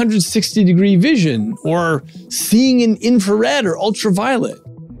 360-degree vision, or seeing in infrared or ultraviolet.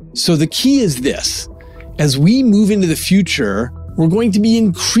 So the key is this: as we move into the future, we're going to be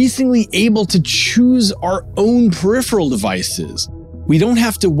increasingly able to choose our own peripheral devices. We don't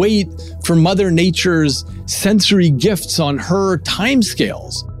have to wait for Mother Nature's sensory gifts on her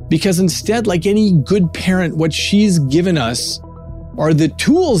timescales, because instead, like any good parent, what she's given us are the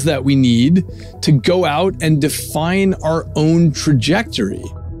tools that we need to go out and define our own trajectory.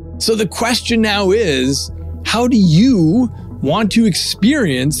 So the question now is, how do you want to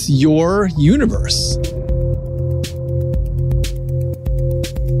experience your universe?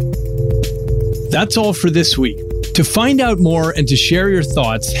 That's all for this week. To find out more and to share your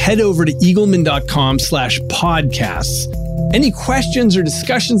thoughts, head over to eagleman.com/podcasts. Any questions or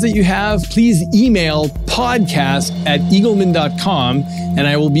discussions that you have, please email podcast@eagleman.com, and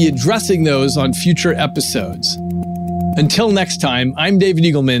I will be addressing those on future episodes. Until next time, I'm David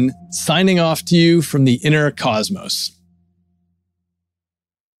Eagleman, signing off to you from the inner cosmos.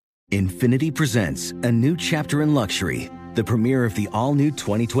 Infinity presents a new chapter in luxury, the premiere of the all-new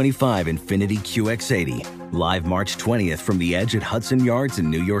 2025 Infinity QX80, live March 20th from the Edge at Hudson Yards in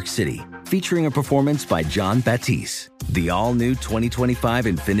New York City, featuring a performance by John Batiste. The all-new 2025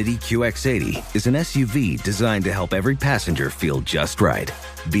 Infinity QX80 is an SUV designed to help every passenger feel just right.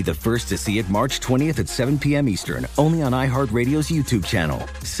 Be the first to see it March 20th at 7 p.m. Eastern, only on iHeartRadio's YouTube channel.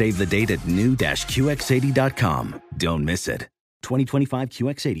 Save the date at new-QX80.com. Don't miss it. 2025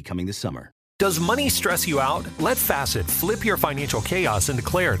 QX80 coming this summer. Does money stress you out? Let Facet flip your financial chaos into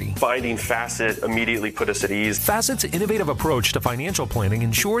clarity. Finding Facet immediately put us at ease. Facet's innovative approach to financial planning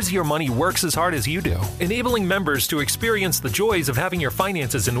ensures your money works as hard as you do, enabling members to experience the joys of having your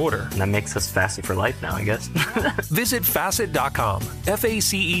finances in order. And that makes us Facet for life now, I guess. Visit Facet.com,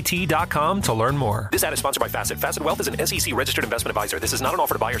 FACET.com to learn more. This ad is sponsored by Facet. Facet Wealth is an SEC registered investment advisor. This is not an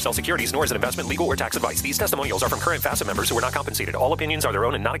offer to buy or sell securities, nor is it investment, legal, or tax advice. These testimonials are from current Facet members who are not compensated. All opinions are their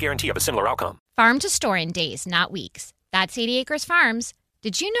own and not a guarantee of a similar outcome. Farm to store in days, not weeks. That's 80 Acres Farms.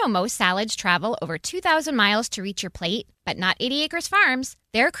 Did you know most salads travel over 2,000 miles to reach your plate? But not 80 Acres Farms.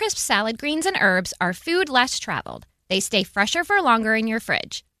 Their crisp salad greens and herbs are food less traveled. They stay fresher for longer in your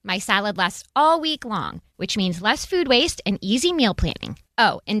fridge. My salad lasts all week long, which means less food waste and easy meal planning.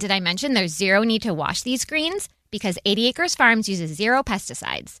 Oh, and did I mention there's zero need to wash these greens? Because 80 Acres Farms uses zero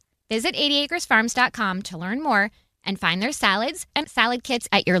pesticides. Visit 80acresfarms.com to learn more and find their salads and salad kits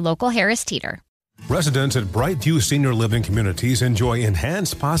at your local Harris Teeter. Residents at Brightview Senior Living Communities enjoy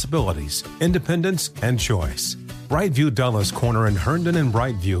enhanced possibilities, independence, and choice. Brightview Dulles Corner in Herndon and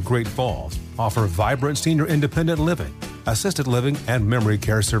Brightview, Great Falls, offer vibrant senior independent living, assisted living, and memory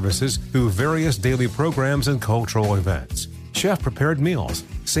care services through various daily programs and cultural events. Chef-prepared meals,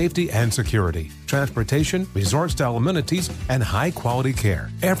 safety and security, transportation, resort-style amenities, and high-quality care.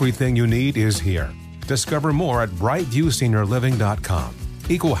 Everything you need is here. Discover more at brightviewseniorliving.com.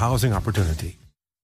 Equal housing opportunity.